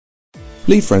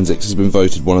Lead Forensics has been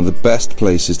voted one of the best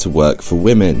places to work for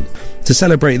women. To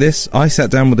celebrate this, I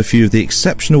sat down with a few of the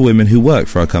exceptional women who work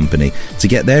for our company to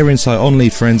get their insight on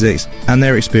Lead Forensics and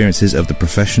their experiences of the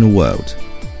professional world.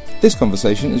 This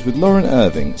conversation is with Lauren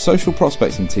Irving, Social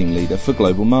Prospecting Team Leader for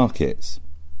Global Markets.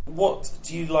 What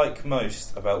do you like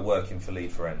most about working for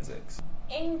Lead Forensics?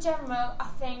 In general, I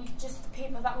think just the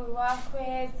people that we work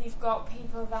with, you've got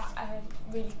people that are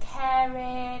really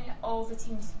caring, all the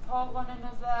teams support one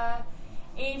another.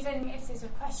 Even if there's a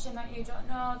question that you don't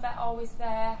know, they're always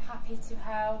there, happy to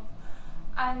help.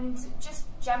 And just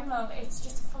general, it's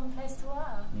just a fun place to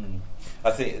work.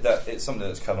 I think that it's something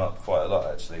that's come up quite a lot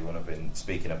actually when I've been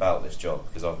speaking about this job,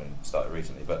 because I've been started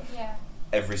recently, but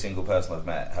every single person I've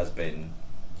met has been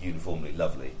uniformly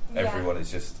lovely. Everyone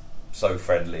is just so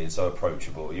friendly and so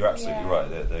approachable. You're absolutely right,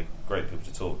 they're great people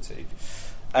to talk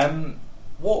to.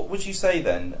 What would you say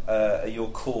then are your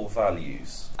core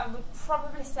values? I would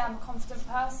probably say I'm a confident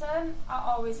person. I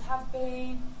always have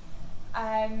been.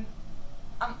 I'm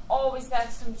always there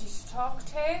for somebody to talk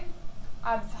to.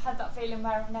 I've had that feeling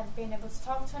where I've never been able to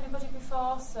talk to anybody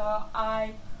before, so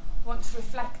I want to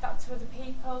reflect that to other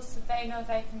people so they know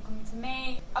they can come to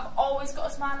me. I've always got a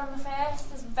smile on my face.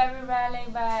 There's very rarely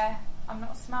where I'm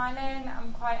not smiling.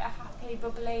 I'm quite a happy,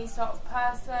 bubbly sort of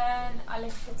person. I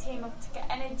lift the team up to get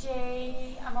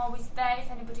energy. I'm always there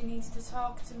if anybody needs to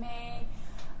talk to me.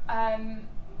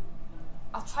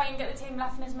 I'll try and get the team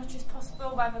laughing as much as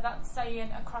possible, whether that's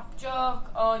saying a crap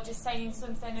joke or just saying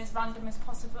something as random as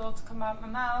possible to come out of my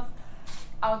mouth.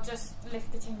 I'll just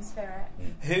lift the team spirit.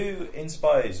 Who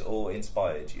inspires or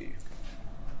inspired you?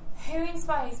 Who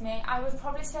inspires me? I would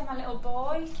probably say my little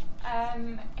boy.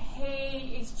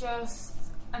 He is just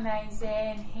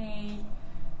amazing. He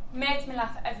makes me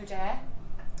laugh every day.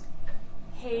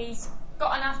 He's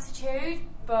got an attitude,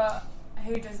 but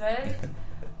who doesn't?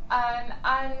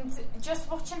 And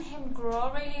just watching him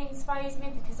grow really inspires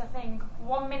me, because I think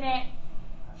one minute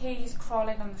he's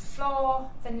crawling on the floor,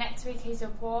 the next week he's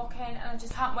up walking, and I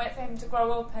just can't wait for him to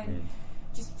grow up and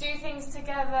just do things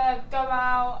together, go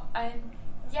out, and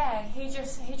he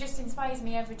just inspires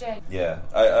me every day. Yeah,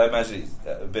 I imagine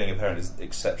being a parent is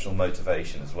exceptional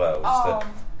motivation as well, just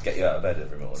to get you out of bed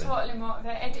every morning. Totally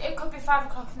motivated. It could be 5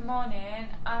 o'clock in the morning,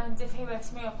 and if he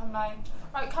wakes me up, I'm like,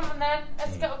 right, come on then,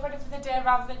 let's get up ready for the day,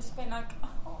 rather than just being like,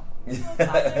 oh, I'm so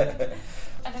tired.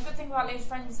 And the good thing about Lead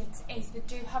Forensics is they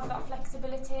do have that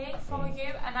flexibility for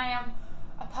you, and I am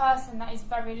a person that is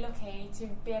very lucky to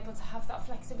be able to have that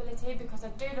flexibility, because I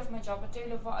do love my job, I do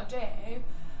love what I do,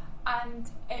 and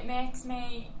it makes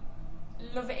me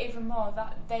love it even more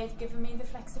that they've given me the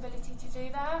flexibility to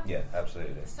do that. Yeah,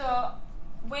 absolutely. So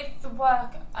with the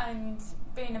work and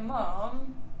being a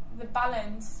mum, the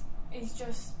balance is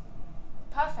just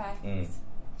perfect.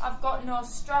 I've got no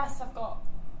stress, I've got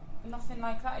nothing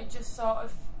like that, it just sort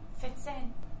of fits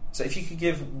in. So if you could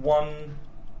give one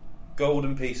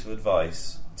golden piece of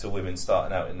advice to women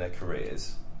starting out in their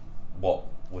careers, what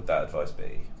would that advice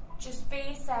be? Just be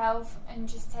yourself and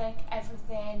just take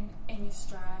everything in your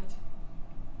stride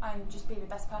and just be the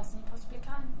best person you possibly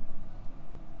can.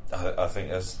 I think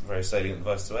that's very salient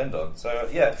advice to end on. So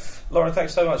Lauren,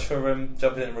 thanks so much for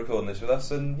jumping in and recording this with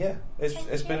us, and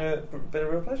it's been a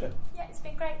real pleasure. Yeah, it's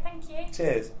been great, thank you.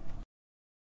 Cheers.